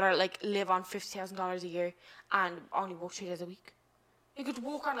much rather like live on $50,000 a year and only work 3 days a week. You could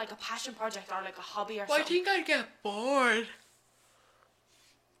work on like a passion project or like a hobby or something. I think I'd get bored.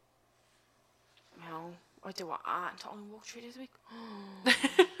 No, I do what I to only work 3 days a week.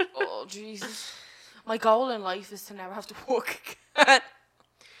 Oh Jesus! My goal in life is to never have to work again.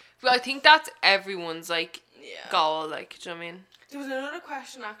 But I think that's everyone's like Yeah. goal. Like, do you know what I mean? There was another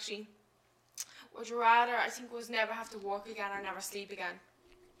question actually. Would you rather? I think it was never have to work again or never sleep again.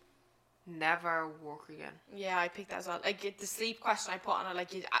 Never work again. Yeah, I picked that as well. Like the sleep question I put on it,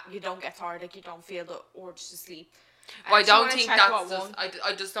 like you don't get tired, like you don't feel the urge to sleep. Well, I actually don't wanna think check that's what just, one.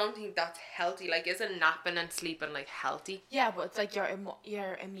 I just don't think that's healthy. Like, isn't napping and sleeping like healthy? Yeah, but it's like you're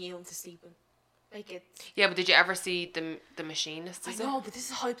immune to sleeping. Like it's. Yeah, but did you ever see the Machinist? I know, but this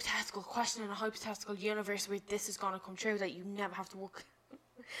is a hypothetical question in a hypothetical universe where this is gonna come true that you never have to work.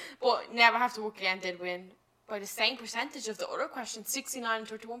 But never have to work again did win by the same percentage of the other question, 69 and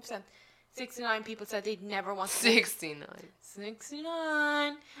 31%. 69 people said they'd never want to work. 69.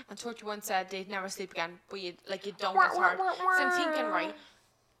 69 and 31 said they'd never sleep again, but you don't get tired. So I'm thinking, right,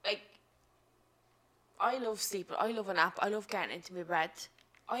 like I love sleep, I love a nap, I love getting into my bed.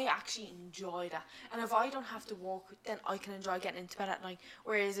 I actually enjoy that, and if I don't have to work, then I can enjoy getting into bed at night.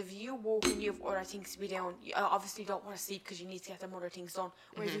 Whereas if you work and you have other things to be doing, you obviously don't want to sleep because you need to get them other things done.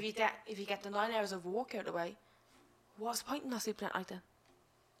 Whereas if you get the 9 hours of work out of the way, what's the point in not sleeping at night then?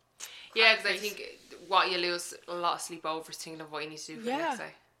 Yeah, because I think what you lose a lot of sleep over is thinking of what you need to do for the next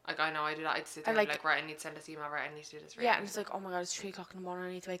day. Like, I know I do that. I'd sit there and be like, right, I need to send this email, right, I need to do this. Right, Yeah, and it's like, oh my god, it's 3 o'clock in the morning,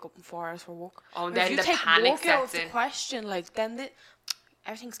 I need to wake up in 4 hours for work. Oh, and But if then you the take panic work out of sets the in. question, like, then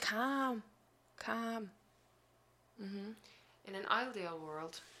everything's calm. In an ideal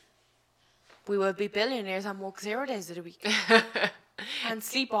world. We would be billionaires and work 0 days of the week. And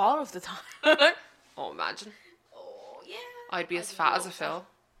sleep all of the time. Oh, imagine. Oh, yeah. I'd be as fat as a Phil.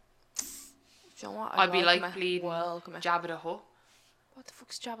 Do you know what? I'd be like welcome it. bleeding Welcome it. Jabba the Hutt. What the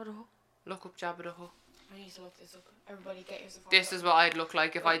fuck's Jabba the Hutt? Look up Jabba the Hutt. I need to look this up. Everybody get yourself on. This is what I'd look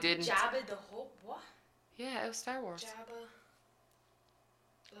like if I didn't. Jabba the Hutt? What? Yeah, it was Star Wars. Jabba.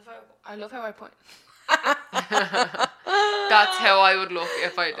 I love how I point. That's how I would look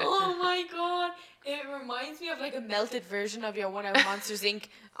if I didn't. Oh my god. It reminds me of like a melted version of your one out Monsters Inc.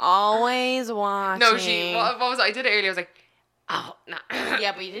 Always watching. No, what was it? I did it earlier. I was like, oh, nah.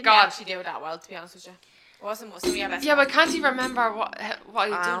 Yeah, but you didn't God. actually do it that well, to be honest with you. It wasn't most of your best Yeah, but friend. can't you remember what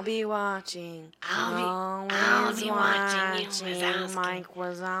you I'll did? be watching. I'll Always be watching you, Wazowski. Mike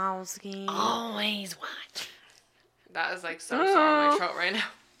Wazowski. Always watch. That is like so sore in my throat right now.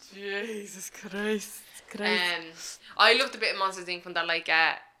 Jesus Christ. I loved a bit of Monsters Inc. when they're like,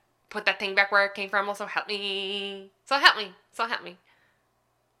 put that thing back where it came from. Also help me. So help me.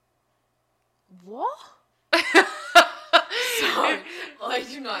 What? Sorry, I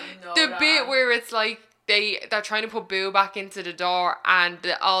do not know The that. bit where it's like they're trying to put Boo back into the door and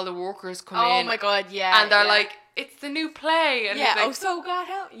all the workers come in. Oh my god, yeah. And they're yeah. like, it's the new play. And yeah, he's like, oh, so God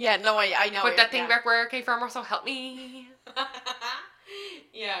help. Yeah, no, I know. but it, that thing yeah. back where it came from, so help me.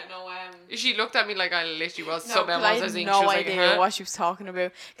 Yeah, no, She looked at me like I literally was no, so bad. 'cause I Monsters had Inc. no She was like, idea huh? what she was talking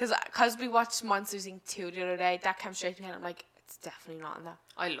about. Because we watched Monsters Inc. 2 the other day. That came straight to me and I'm like, it's definitely not in that.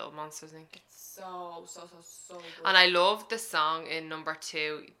 I love Monsters Inc. So good. And I love the song in number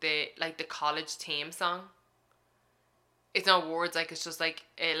 2, the college theme song. It's not words, like it's just like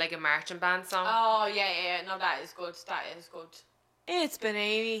a marching band song. Oh, yeah. No, that is good. It's been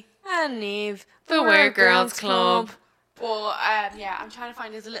Amy and Eve, The Weird Girls Club. But yeah, I'm trying to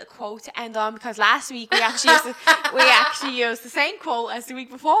find there's a little quote to end on because last week we actually used the same quote as the week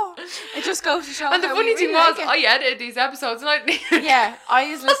before. It just goes to show. And the how funny we thing really was, like I edited these episodes and I yeah,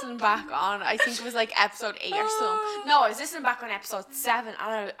 I was listening back on. I think it was like episode 8 or so. No, I was listening back on episode 7,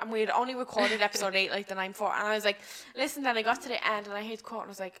 and we had only recorded episode 8 like the night before. And I was like, listen. Then I got to the end and I hit the quote and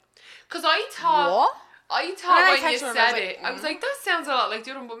I was like, because I thought. what? I thought And I when you texted her and said I was like, it, I was like, that sounds a lot like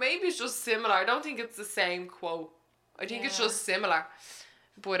the other one, but maybe it's just similar. I don't think it's the same quote. I think it's Yeah. just similar.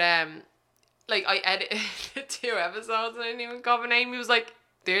 But like I edited 2 episodes and I didn't even cover name. He was like,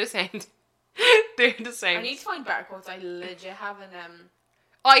 they're the same. They're the same. I need to find better quotes. I legit have an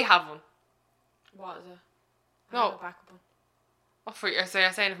I have one. what is it? I No. have a backup one. Oh, for you're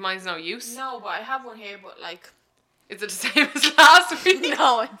saying if mine's no use. No, but I have one here. But like, Is it the same as last week?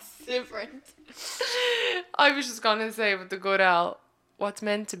 no, it's different. I was just gonna say with the good L, what's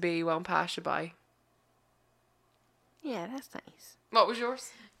meant to be won't pass you by. Yeah, that's nice. What was yours?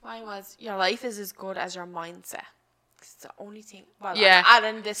 Mine was your life is as good as your mindset. It's the only thing. Well, Yeah. I'm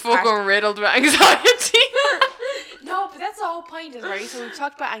adding this Fucking part. riddled with anxiety. No, but that's the whole point, is right. So we've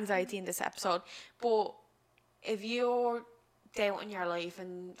talked about anxiety in this episode, but if you're doubting your life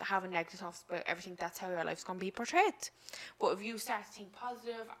and having negative thoughts about everything, that's how your life's gonna be portrayed. But if you start to think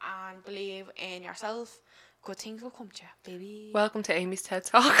positive and believe in yourself, good things will come to you, baby. Welcome to Amy's TED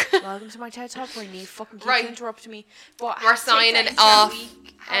Talk. Welcome to my TED Talk where you fucking keep Right. interrupting me. But We're take signing that into off. your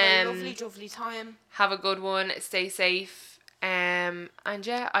week. Have a lovely time. Have a good one. Stay safe. And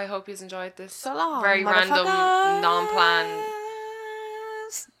yeah, I hope you enjoyed this. So long, very random, motherfuckers. non-planned.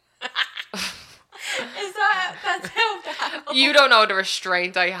 Is that's how that? You don't know the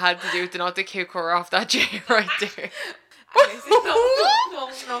restraint I had to do to not to kick her off that chair right there.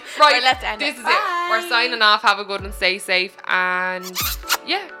 No. Right, let's end this it. is Bye. it. We're signing off. Have a good one. Stay safe. And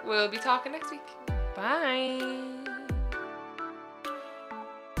yeah, we'll be talking next week. Bye.